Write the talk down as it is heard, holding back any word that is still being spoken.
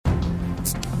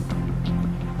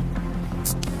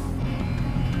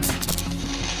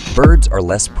Birds are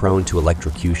less prone to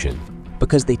electrocution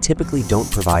because they typically don't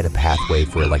provide a pathway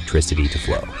for electricity to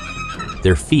flow.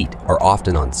 Their feet are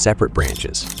often on separate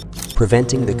branches,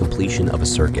 preventing the completion of a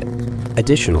circuit.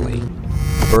 Additionally,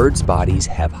 birds' bodies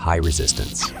have high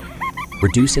resistance,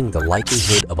 reducing the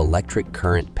likelihood of electric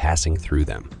current passing through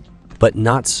them, but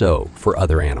not so for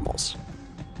other animals.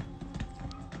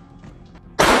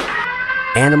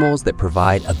 Animals that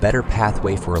provide a better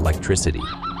pathway for electricity,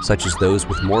 such as those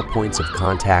with more points of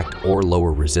contact or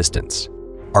lower resistance,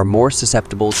 are more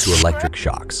susceptible to electric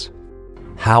shocks.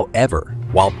 However,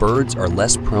 while birds are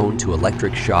less prone to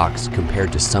electric shocks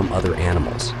compared to some other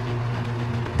animals,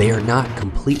 they are not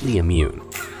completely immune.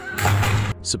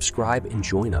 Subscribe and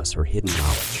join us for hidden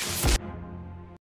knowledge.